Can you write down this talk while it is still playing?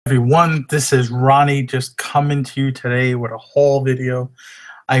Everyone, this is Ronnie just coming to you today with a haul video.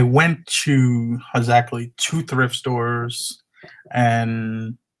 I went to exactly 2 thrift stores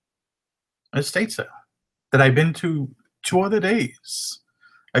and a estate sale that I've been to 2 other days.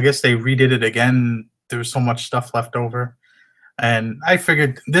 I guess they redid it again. There was so much stuff left over. And I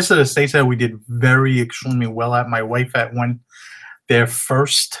figured this is a estate sale we did extremely well at. My wife went there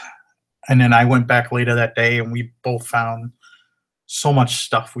first, and then I went back later that day, and we both found so much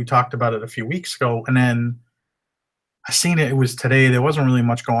stuff. We talked about it a few weeks ago, and then I seen it. It was today. There wasn't really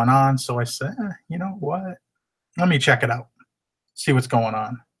much going on, so I said, you know what? Let me check it out, see what's going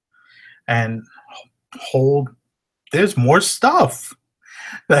on. And hold, there's more stuff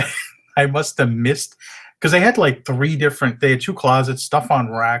that I must have missed because they had like 3 different. They had 2 closets, stuff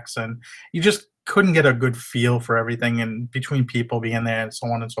on racks, and you just couldn't get a good feel for everything, and between people being there and so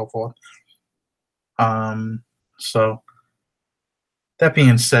on and so forth. So that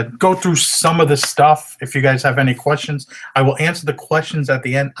being said, go through some of the stuff. If you guys have any questions, I will answer the questions at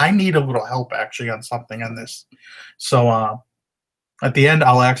the end. I need a little help actually on something on this. So at the end,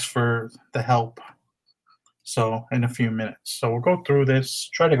 I'll ask for the help. So in a few minutes. So we'll go through this,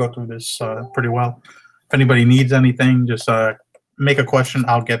 try to go through this pretty well. If anybody needs anything, just make a question.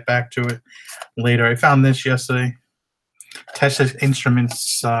 I'll get back to it later. I found this yesterday. Texas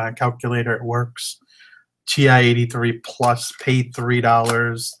Instruments calculator. It works. TI-83 plus, paid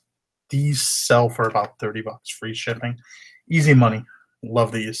 $3. These sell for about $30, free shipping. Easy money.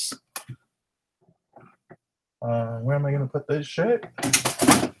 Love these. Where am I going to put this shit?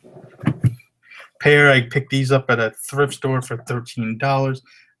 Pair, I picked these up at a thrift store for $13.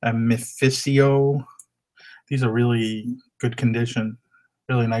 A Mephisio. These are really good condition.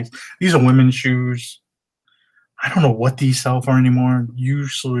 Really nice. These are women's shoes. I don't know what these sell for anymore.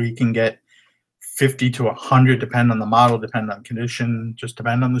 Usually you can get 50 to 100, depend on the model, depend on condition, just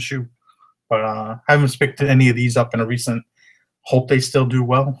depend on the shoe. But I haven't picked any of these up in a recent. Hope they still do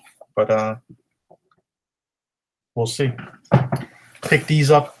well, but we'll see. Pick these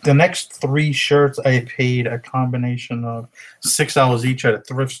up. The next 3 shirts I paid a combination of $6 each at a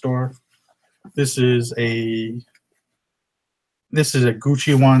thrift store. This is a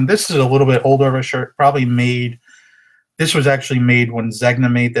Gucci one. This is a little bit older of a shirt, probably made. This was actually made when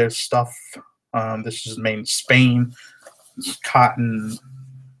Zegna made their stuff. This is made in Spain. It's cotton,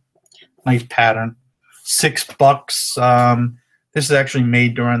 nice pattern. $6. This is actually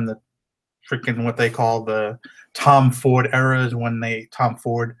made during the freaking what they call the Tom Ford eras, when Tom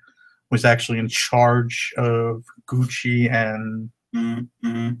Ford was actually in charge of Gucci and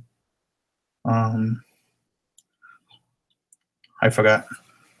I forgot.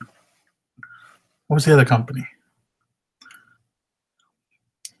 What was the other company?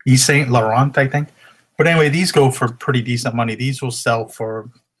 Yves Saint Laurent, I think. But anyway, these go for pretty decent money. These will sell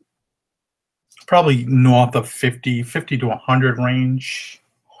for probably north of 50 to 100 range.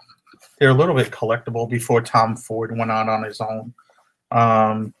 They're a little bit collectible before Tom Ford went out on his own.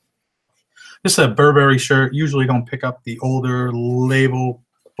 This is a Burberry shirt. Usually don't pick up the older label,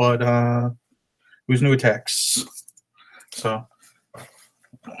 but it was new attacks. So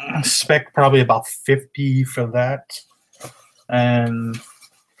I expect probably about 50 for that. And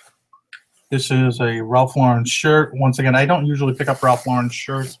this is a Ralph Lauren shirt. Once again, I don't usually pick up Ralph Lauren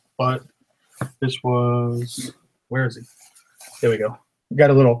shirts, but this was, where is he? There we go. We got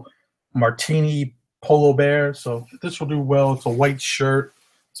a little martini polo bear, so this will do well. It's a white shirt.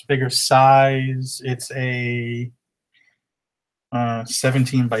 It's a bigger size. It's a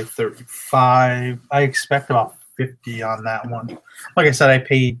 17 by 35. I expect about 50 on that one. Like I said, I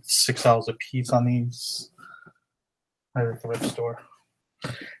paid $6 a piece on these at a thrift store.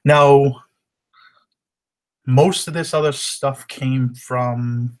 Now, most of this other stuff came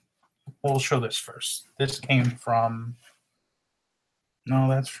from, well, we'll show this first. This came from, no,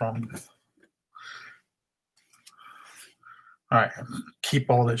 that's from, all right, keep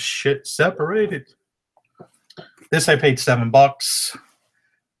all this shit separated. This I paid $7.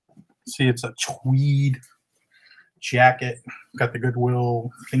 See, it's a tweed jacket. Got the Goodwill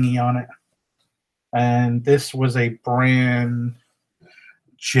thingy on it. And this was a brand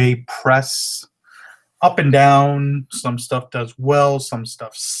J Press. Up and down. Some stuff does well. Some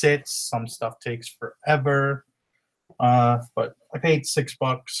stuff sits. Some stuff takes forever. But I paid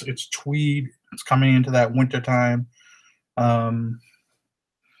 $6. It's tweed. It's coming into that winter time. Like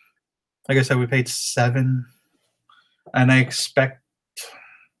I said, we paid $7, and I expect,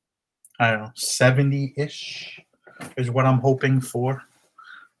 I don't know, 70-ish is what I'm hoping for.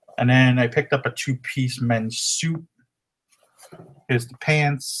 And then I picked up a 2-piece men's suit. Here's the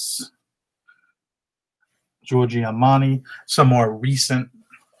pants. Giorgio Armani. Some more recent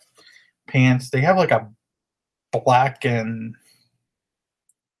pants. They have like a black and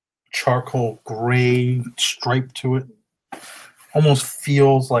charcoal gray stripe to it. Almost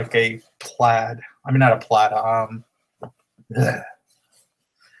feels like a plaid. I mean, not a plaid. Ugh,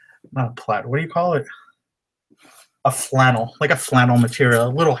 not a plaid. What do you call it? A flannel, like a flannel material. A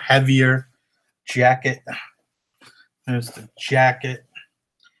little heavier jacket. There's the jacket.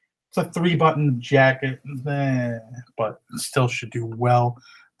 It's a 3-button jacket, but still should do well.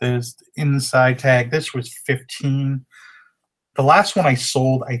 There's the inside tag. This was $15. The last one I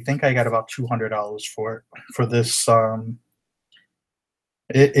sold, I think I got about $200 for it. For this,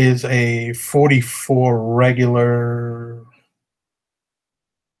 it is a 44 regular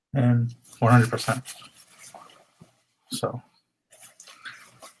and 100%. So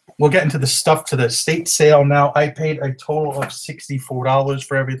we'll get into the stuff to the estate sale now. I paid a total of $64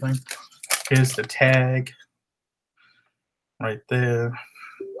 for everything. Here's the tag right there.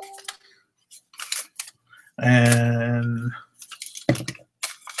 And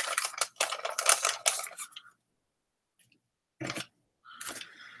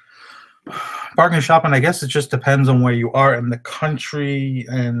bargain shopping, I guess it just depends on where you are in the country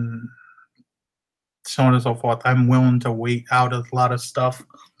and so on and so forth. I'm willing to wait out a lot of stuff.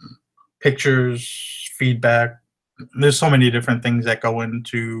 Pictures, feedback. There's so many different things that go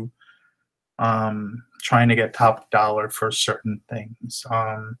into trying to get top dollar for certain things.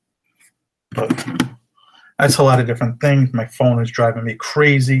 But that's a lot of different things. My phone is driving me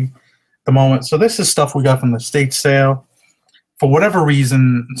crazy at the moment. So this is stuff we got from the estate sale. For whatever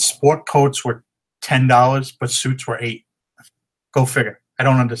reason, sport coats were $10, but suits were $8. Go figure. I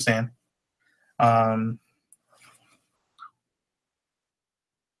don't understand.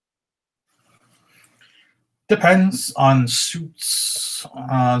 Depends on suits.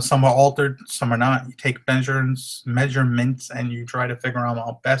 Some are altered, some are not. You take measurements, and you try to figure them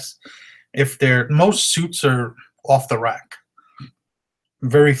out best. Most suits are off the rack.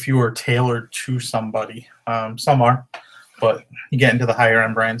 Very few are tailored to somebody. Some are, but you get into the higher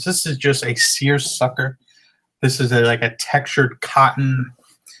end brands. This is just a seersucker. This is like a textured cotton.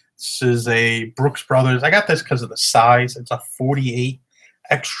 This is a Brooks Brothers. I got this because of the size. It's a 48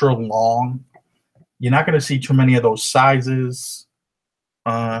 extra long. You're not going to see too many of those sizes.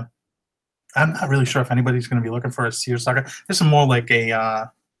 I'm not really sure if anybody's going to be looking for a seersucker. This is more like a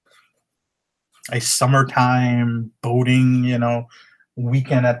summertime boating,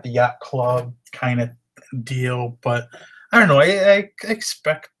 weekend at the yacht club kind of deal. But I don't know. I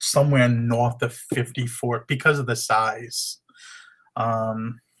expect somewhere north of 50 for it because of the size.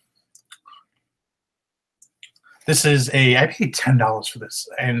 This is I paid $10 for this,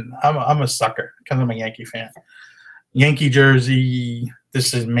 and I'm a sucker because I'm a Yankee fan. Yankee jersey.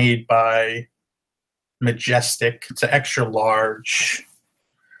 This is made by Majestic. It's an extra large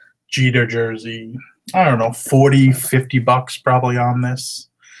Jeter jersey. I don't know, 40, 50 bucks probably on this.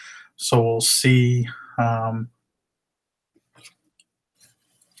 So we'll see. Let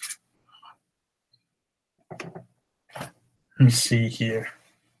me see here.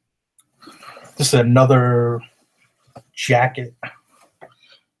 This is another jacket.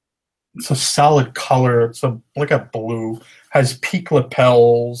 It's a solid color. It's like a blue. Has peak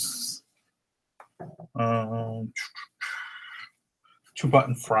lapels. 2-button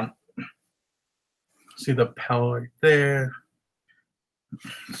front. See the lapel right there.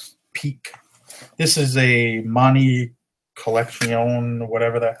 Peak. This is a Monte Collection,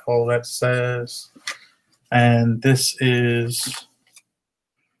 whatever the hell that says. And this is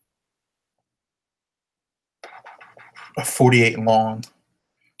a 48 long.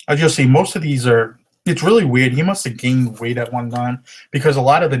 As you'll see, most of these are, it's really weird. He must have gained weight at one time because a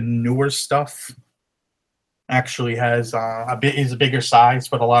lot of the newer stuff actually has is a bigger size,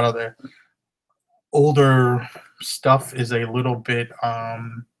 but a lot of the older stuff is a little bit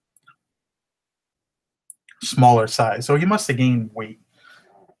smaller size. So he must have gained weight.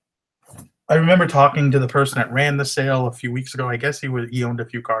 I remember talking to the person that ran the sale a few weeks ago. I guess he owned a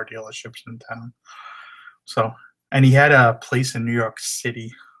few car dealerships in town. So, and he had a place in New York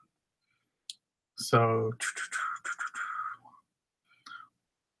City. So,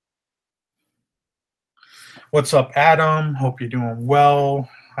 what's up, Adam? Hope you're doing well.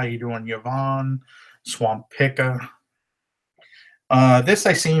 How you doing, Yvonne? Swamp Picker. This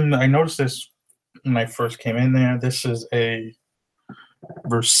I noticed this when I first came in there. This is a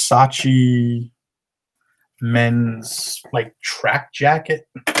Versace men's like track jacket.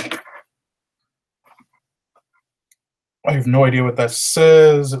 I have no idea what that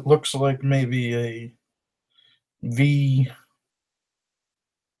says. It looks like maybe a V.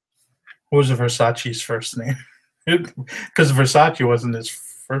 What was Versace's first name? Because Versace wasn't his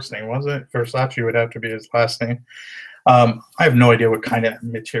first name, was it? Versace would have to be his last name. I have no idea what kind of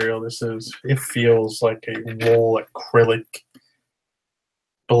material this is. It feels like a wool acrylic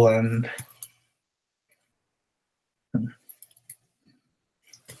blend.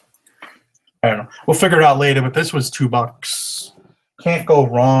 I don't know. We'll figure it out later, but this was $2. Can't go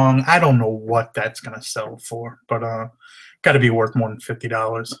wrong. I don't know what that's gonna sell for, but gotta be worth more than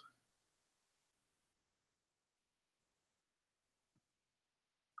 $50.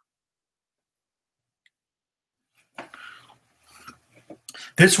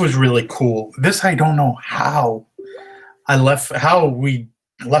 This was really cool. This I don't know how we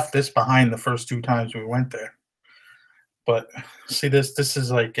left this behind the first 2 times we went there. But see this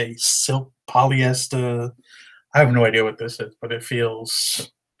is like a silk polyester. I have no idea what this is, but it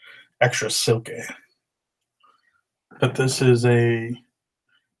feels extra silky. But this is a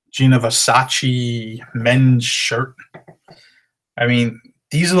Gina Versace men's shirt. I mean,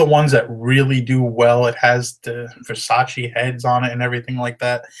 these are the ones that really do well. It has the Versace heads on it and everything like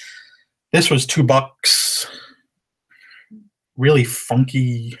that. This was $2. Really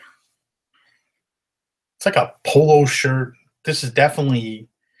funky. It's like a polo shirt. This is definitely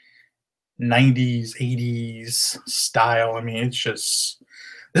 90s, 80s style. I mean, it's just,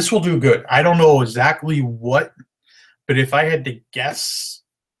 this will do good. I don't know exactly what, but if I had to guess,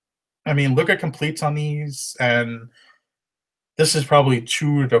 I mean, look at completes on these, and this is probably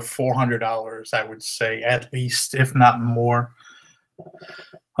 $200 to $400, I would say, at least, if not more.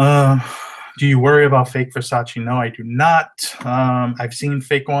 Do you worry about fake Versace? No, I do not. I've seen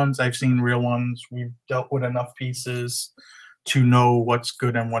fake ones. I've seen real ones. We've dealt with enough pieces to know what's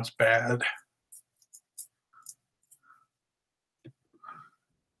good and what's bad.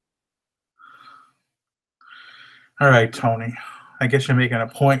 All right, Tony. I guess you're making a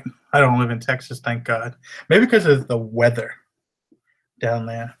point. I don't live in Texas, thank God. Maybe because of the weather down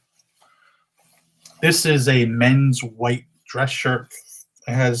there. This is a men's white dress shirt.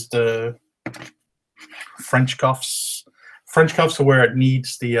 It has the French cuffs. French cuffs are where it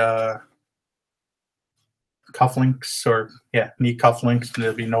needs the cufflinks, or need cufflinks, and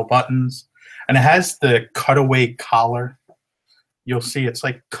there'll be no buttons. And it has the cutaway collar. You'll see it's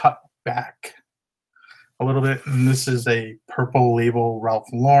like cut back a little bit. And this is a purple label Ralph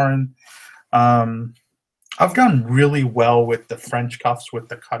Lauren. I've done really well with the French cuffs with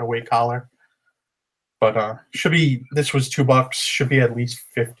the cutaway collar. But this was $2, should be at least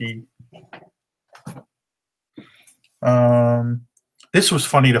 50. This was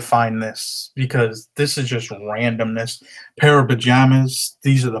funny to find this because this is just randomness. Pair of pajamas.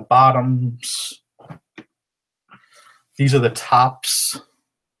 These are the bottoms. These are the tops.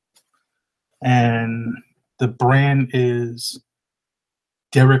 And the brand is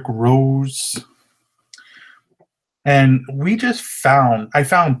Derrick Rose. And I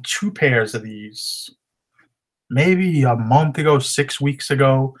found 2 pairs of these maybe a month ago, 6 weeks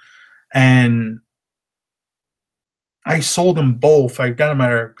ago, and I sold them both. I got them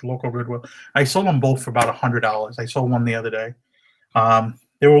at our local Goodwill. I sold them both for about $100. I sold one the other day.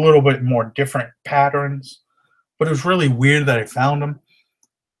 They were a little bit more different patterns, but it was really weird that I found them.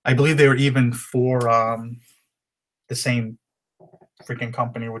 I believe they were even for the same freaking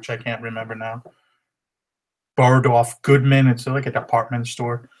company, which I can't remember now. Bardolph Goodman. It's like a department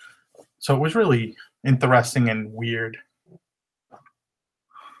store. So it was really interesting and weird.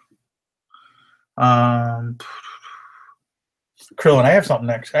 Krillin, I have something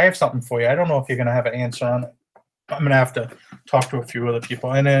next. I have something for you. I don't know if you're gonna have an answer on it. I'm gonna have to talk to a few other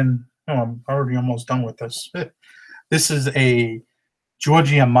people, and then I'm already almost done with this. This is a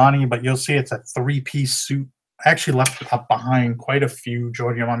Giorgio Armani, but you'll see it's a 3-piece suit. I actually left up behind quite a few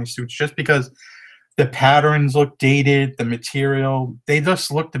Giorgio Armani suits just because the patterns look dated, the material, they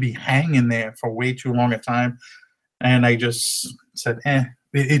just look to be hanging there for way too long a time. And I just said,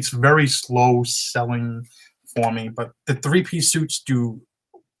 it's very slow selling for me. But the 3-piece suits do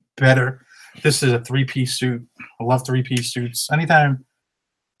better. This is a 3-piece suit. I love 3-piece suits. Anytime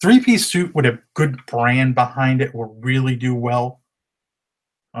 3-piece suit with a good brand behind it will really do well.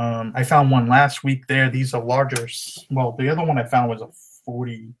 I found one last week there. These are larger. Well, the other one I found was a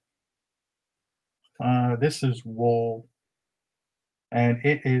 40. This is wool, and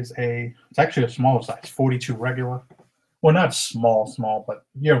it's actually a smaller size, 42 regular. Well, not small, but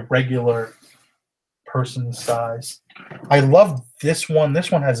regular person size. I love this one.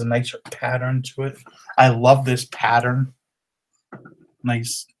 This one has a nicer pattern to it. I love this pattern.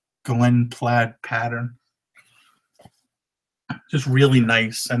 Nice Glen plaid pattern. Just really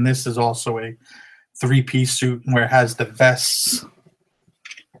nice. And this is also a 3-piece suit where it has the vests.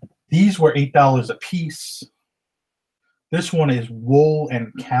 These were $8 a piece. This one is wool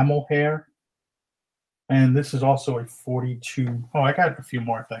and camel hair. And this is also a 42. Oh, I got a few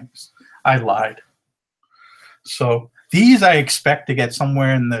more things. I lied. So these I expect to get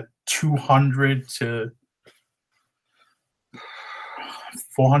somewhere in the 200 to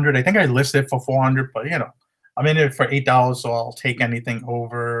 400. I think I listed it for 400, but I'm in it for $8, so I'll take anything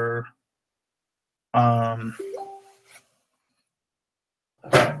over. Um,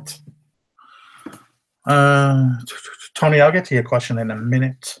 Tony, I'll get to your question in a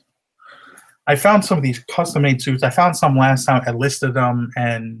minute. I found some of these custom-made suits. I found some last time. I listed them,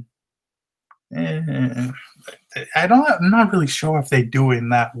 and I'm not really sure if they do it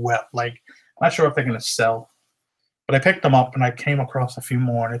that well. Like, I'm not sure if they're gonna sell. But I picked them up, and I came across a few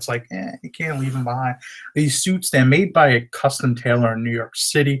more, and it's like, you can't leave them behind. These suits, they're made by a custom tailor in New York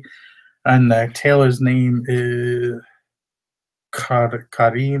City, and the tailor's name is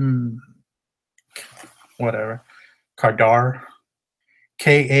Karim, whatever, Kardar,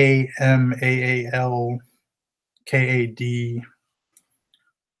 KAMAALKADRI.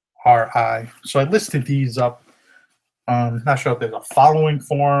 So I listed these up. Not sure if there's a following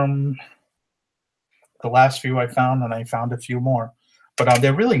for them. The last few I found, and I found a few more, but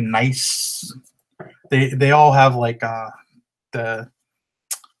they're really nice. They all have like the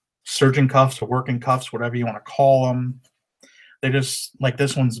surgeon cuffs or working cuffs, whatever you want to call them. They just like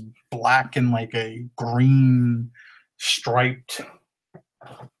this one's black and like a green striped.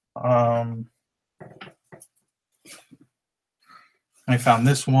 I found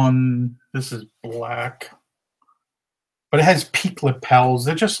this one. This is black, but it has peak lapels.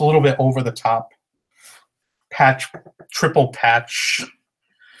 They're just a little bit over the top. Patch, triple patch,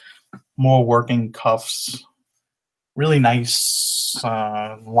 more working cuffs, really nice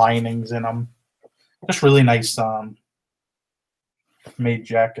linings in them, just really nice made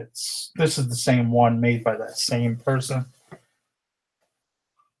jackets. This is the same one made by that same person.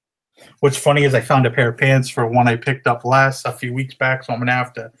 What's funny is I found a pair of pants for one I picked up a few weeks back, so I'm gonna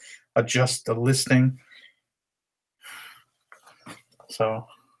have to adjust the listing. So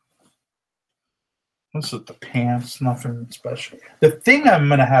this is the pants, nothing special. The thing I'm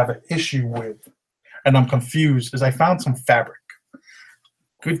going to have an issue with, and I'm confused, is I found some fabric.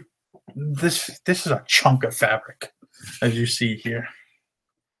 Good. This is a chunk of fabric, as you see here.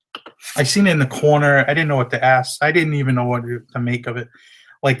 I seen it in the corner. I didn't know what to ask. I didn't even know what to make of it.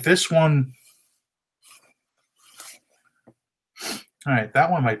 Like this one. All right, that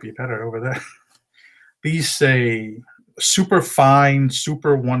one might be better over there. These say super fine,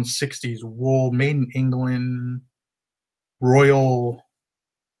 super 160s wool, made in England, royal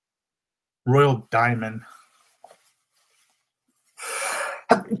diamond.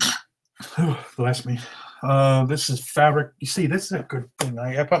 Bless me. This is fabric. You see, this is a good thing.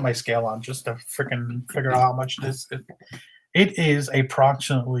 I put my scale on just to freaking figure out how much this is. It is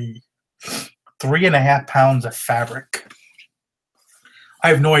approximately 3.5 pounds of fabric. I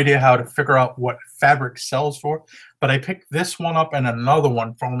have no idea how to figure out what fabric sells for, but I picked this one up and another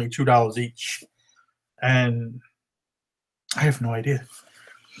one for only $2 each. And I have no idea.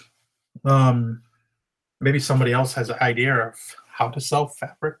 Maybe somebody else has an idea of how to sell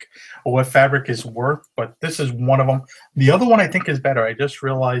fabric or what fabric is worth, but this is one of them. The other one I think is better. I just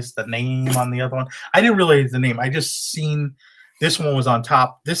realized the name on the other one. I didn't realize the name. I just seen this one was on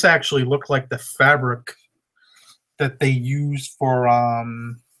top. This actually looked like the fabric that they use for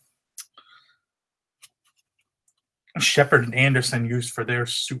Shepherd and Anderson used for their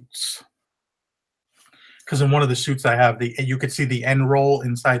suits. Because in one of the suits I have, you could see the end roll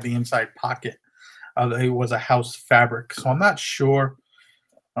inside the inside pocket. It was a house fabric. So I'm not sure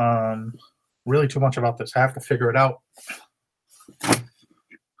really too much about this. I have to figure it out.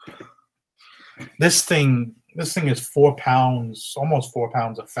 This thing is 4 pounds, almost 4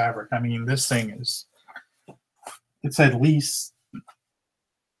 pounds of fabric. I mean, this thing is, it's at least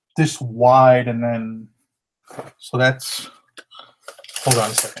this wide, and then, so that's, hold on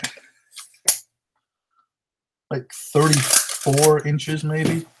a second, like 34 inches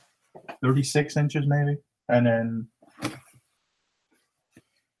maybe, 36 inches maybe, and then,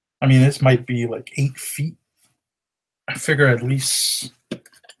 I mean, this might be like 8 feet. I figure at least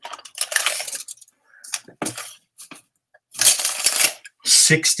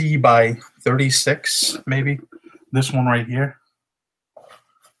 60 by 36 maybe. This one right here.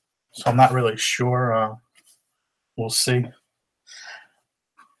 So I'm not really sure. We'll see.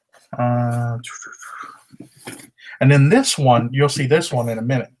 And then this one, you'll see this one in a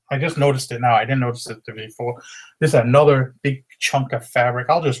minute. I just noticed it now. I didn't notice it before. This is another big chunk of fabric.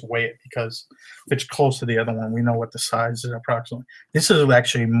 I'll just weigh it because if it's close to the other one, we know what the size is approximately. This is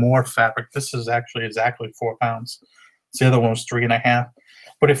actually more fabric. This is actually exactly 4 pounds. The other one was 3.5.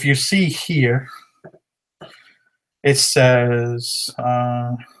 But if you see here, it says,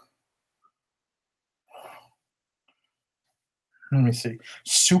 let me see,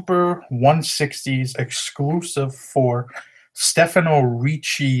 Super 160s exclusive for Stefano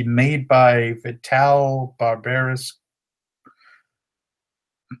Ricci, made by Vital Barberis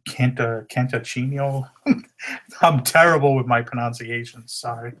Cantaccino. I'm terrible with my pronunciations,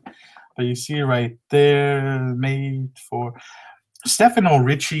 sorry. But you see right there, made for Stefano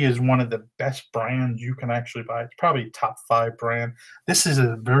Ricci is one of the best brands you can actually buy. It's probably top 5 brand. This is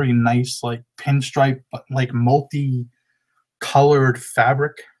a very nice, like, pinstripe, but like multi-colored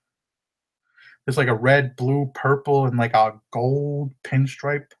fabric. There's like a red, blue, purple, and like a gold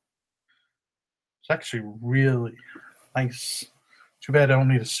pinstripe. It's actually really nice. Too bad I don't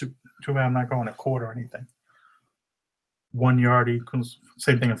need a suit. Too bad I'm not going a court or anything. 1 yard equals,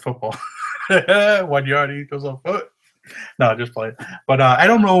 same thing in football. 1 yard equals a foot. No, just play it. But I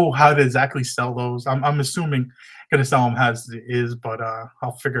don't know how to exactly sell those. I'm assuming gonna sell them as it is, but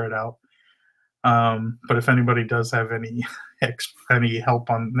I'll figure it out. But if anybody does have any any help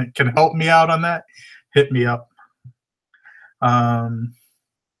on, can help me out on that, hit me up. Let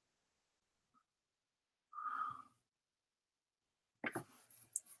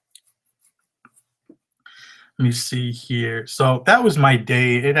me see here. So that was my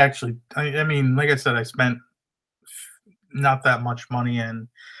day. It actually, I mean, like I said, I spent not that much money, and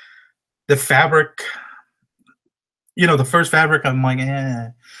the fabric, the first fabric, I'm like,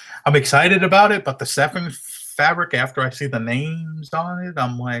 I'm excited about it, but the second fabric, after I see the names on it,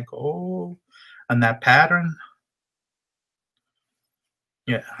 I'm like, oh, and that pattern,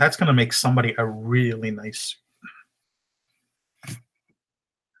 yeah, that's gonna make somebody a really nice,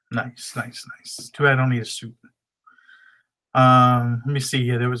 nice. Too bad I don't need a suit. Let me see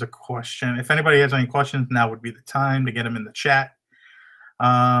here. There was a question. If anybody has any questions, now would be the time to get them in the chat.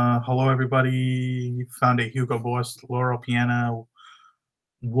 Hello, everybody. Found a Hugo Boss Laurel Piano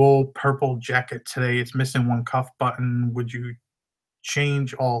wool purple jacket today. It's missing one cuff button. Would you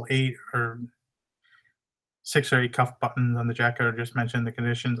change all 8 or 6 or 8 cuff buttons on the jacket, or just mention the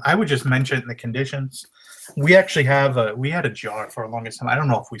conditions? I would just mention the conditions. We actually we had a jar for the longest time. I don't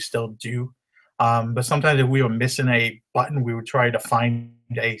know if we still do. But sometimes if we were missing a button, we would try to find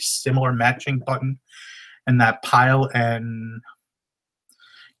a similar matching button in that pile and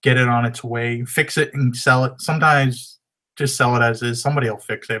get it on its way, fix it and sell it. Sometimes just sell it as is. Somebody will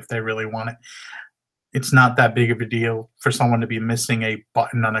fix it if they really want it. It's not that big of a deal for someone to be missing a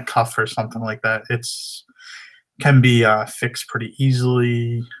button on a cuff or something like that. It's can be fixed pretty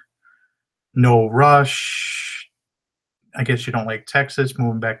easily. No rush. I guess you don't like Texas,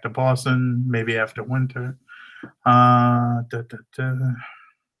 moving back to Boston, maybe after winter.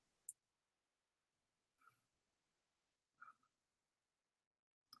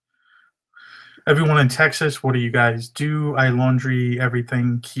 Everyone in Texas, what do you guys do? I laundry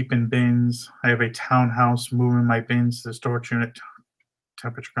everything, keep in bins. I have a townhouse, moving my bins to the storage unit,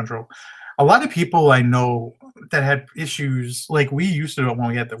 temperature control. A lot of people I know that had issues, like we used to when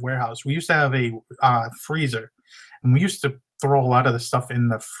we had the warehouse, we used to have a freezer, and we used to throw a lot of the stuff in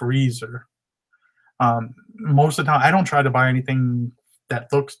the freezer. Most of the time, I don't try to buy anything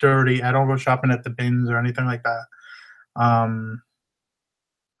that looks dirty. I don't go shopping at the bins or anything like that.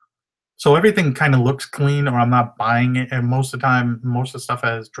 So everything kind of looks clean, or I'm not buying it. And most of the time, most of the stuff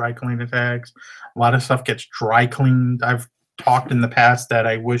has dry cleaner tags. A lot of stuff gets dry cleaned. I've talked in the past that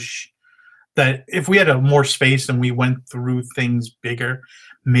I wish that if we had a more space and we went through things bigger,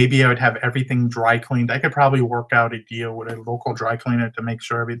 maybe I would have everything dry cleaned. I could probably work out a deal with a local dry cleaner to make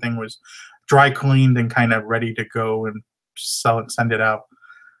sure everything was dry cleaned and kind of ready to go and sell it, send it out.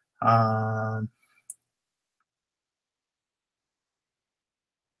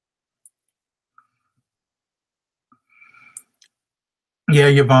 Yeah,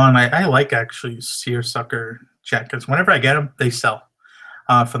 Yvonne, I like actually seersucker jackets. Whenever I get them, they sell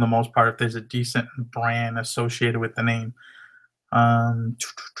for the most part if there's a decent brand associated with the name.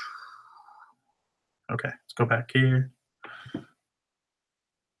 Okay, let's go back here.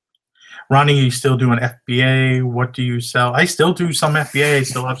 Ronnie, you still doing FBA? What do you sell? I still do some FBA. I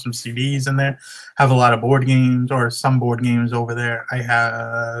still have some CDs in there. Have a lot of board games, or some board games over there. I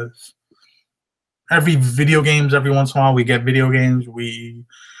have every video games. Every once in a while, we get video games.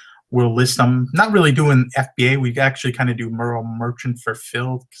 We'll list them. Not really doing FBA. We actually kind of do merchant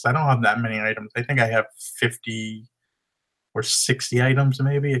fulfilled because I don't have that many items. I think I have 50 or 60 items,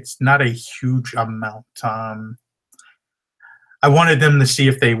 maybe. It's not a huge amount. I wanted them to see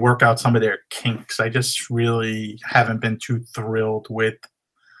if they work out some of their kinks. I just really haven't been too thrilled with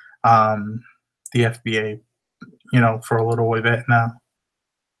the FBA for a little bit now.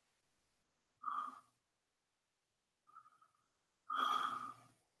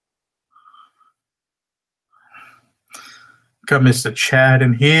 Got Mr. Chad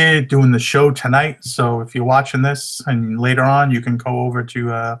in here doing the show tonight. So if you're watching this and later on, you can go over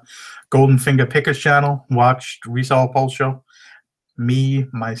to Golden Finger Picker's channel, watch Resell Pulse Show.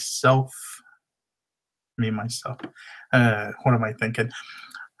 Myself. What am I thinking?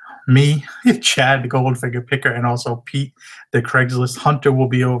 Me, Chad, the Golden Finger Picker, and also Pete, the Craigslist Hunter, will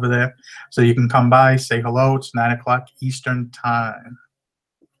be over there. So you can come by, say hello. It's 9 o'clock Eastern Time.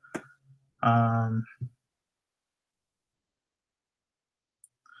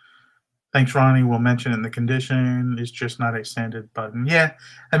 Thanks, Ronnie. We'll mention in the condition. It's just not a standard button. Yeah,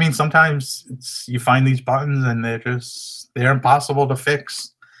 I mean, sometimes you find these buttons and they're impossible to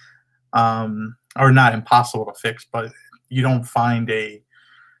fix. Or not impossible to fix, but you don't find a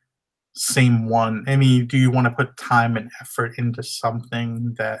same one. I mean, do you want to put time and effort into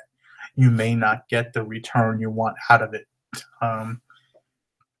something that you may not get the return you want out of it?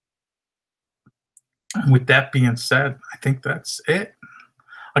 With that being said, I think that's it.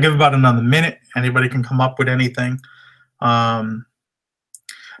 I'll give about another minute. Anybody can come up with anything. So,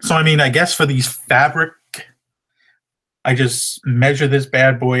 I mean, I guess for these fabric, I just measure this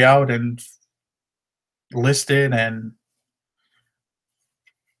bad boy out and list it. And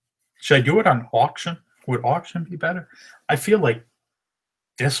should I do it on auction? Would auction be better? I feel like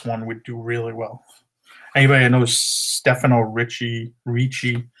this one would do really well. Anybody that knows Stefano Ricci,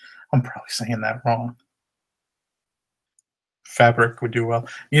 I'm probably saying that wrong. Fabric would do well.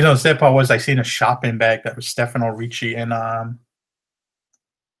 The sad part was I seen a shopping bag that was Stefano Ricci in the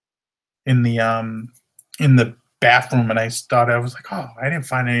bathroom, and I was like, oh, I didn't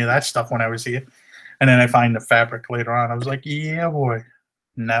find any of that stuff when I was here. And then I find the fabric later on. I was like, yeah, boy.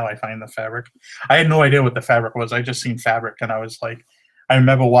 Now I find the fabric. I had no idea what the fabric was. I just seen fabric, and I was like, I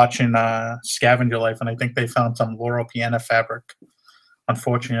remember watching Scavenger Life, and I think they found some Laurel Piana fabric.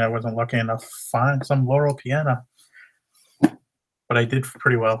 Unfortunately, I wasn't lucky enough to find some Laurel Piana. But I did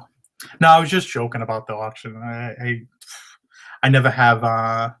pretty well. No, I was just joking about the auction. I never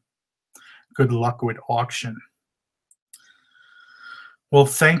have good luck with auction. Well,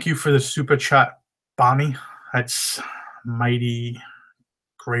 thank you for the super chat, Bonnie. That's mighty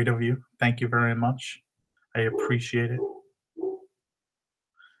great of you. Thank you very much. I appreciate it.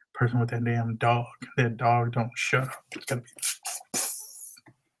 Person with that damn dog. That dog don't shut up. It's gonna be.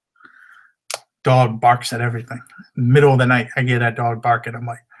 Dog barks at everything. Middle of the night, I hear that dog barking. I'm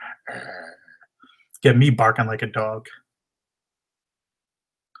like, get me barking like a dog.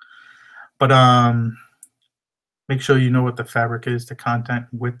 But make sure you know what the fabric is, the content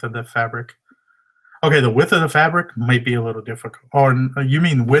width of the fabric. Okay, the width of the fabric might be a little difficult. Or you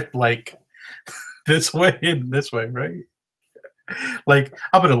mean width like this way and this way, right? Like,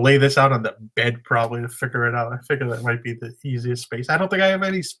 I'm going to lay this out on the bed probably to figure it out. I figure that might be the easiest space. I don't think I have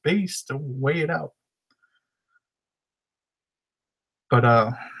any space to weigh it out. But,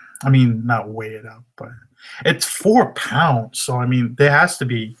 I mean, not weigh it out, but it's 4 pounds. So, I mean, there has to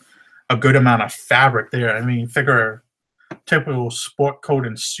be a good amount of fabric there. I mean, figure typical sport coat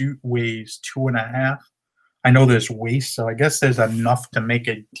and suit weighs 2.5. I know there's waist, so I guess there's enough to make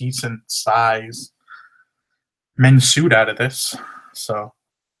a decent size men's suit out of this. So,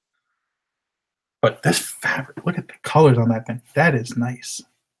 but this fabric, look at the colors on that thing. That is nice.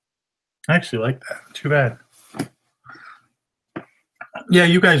 I actually like that. Too bad. Yeah,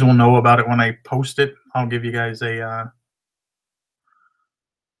 you guys will know about it when I post it. I'll give you guys a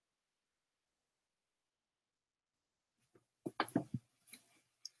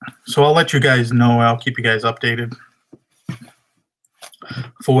so I'll let you guys know. I'll keep you guys updated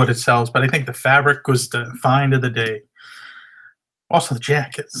for what it sells. But I think the fabric was the find of the day. Also, the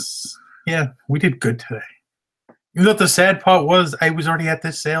jackets. Yeah, we did good today. You know what the sad part was? I was already at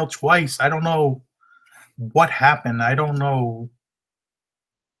this sale twice. I don't know what happened. I don't know.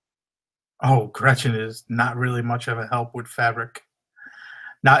 Oh, Gretchen is not really much of a help with fabric.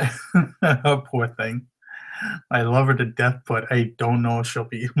 Not a poor thing. I love her to death, but I don't know if she'll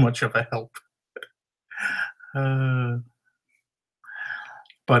be much of a help.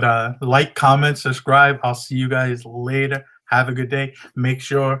 But like, comment, subscribe. I'll see you guys later. Have a good day. Make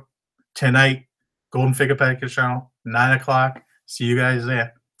sure tonight, Golden Figure Package channel, 9 o'clock. See you guys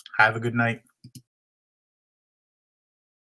there. Have a good night.